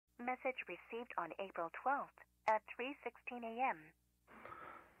message received on April 12th at 3:16 a.m.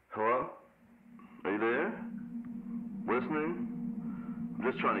 Hello? Are you there? Listening? I'm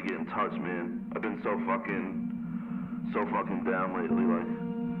just trying to get in touch, man. I've been so fucking down lately, like,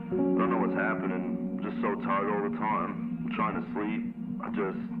 I don't know what's happening. I'm just so tired all the time. I'm trying to sleep. I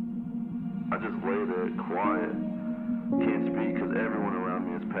just lay there, quiet. Can't speak because everyone around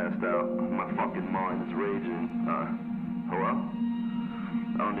me is passed out. My fucking mind is raging. Hello?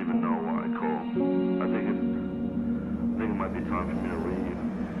 I don't even know why I called. I think it might be time for me to leave.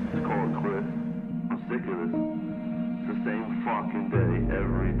 Just call it quits. I'm sick of this. It's the same fucking day,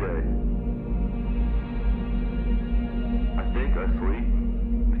 every day. I think I sleep.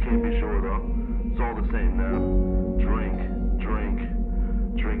 I can't be sure though. It's all the same now.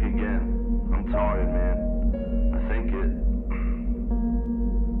 Drink again. I'm tired, man.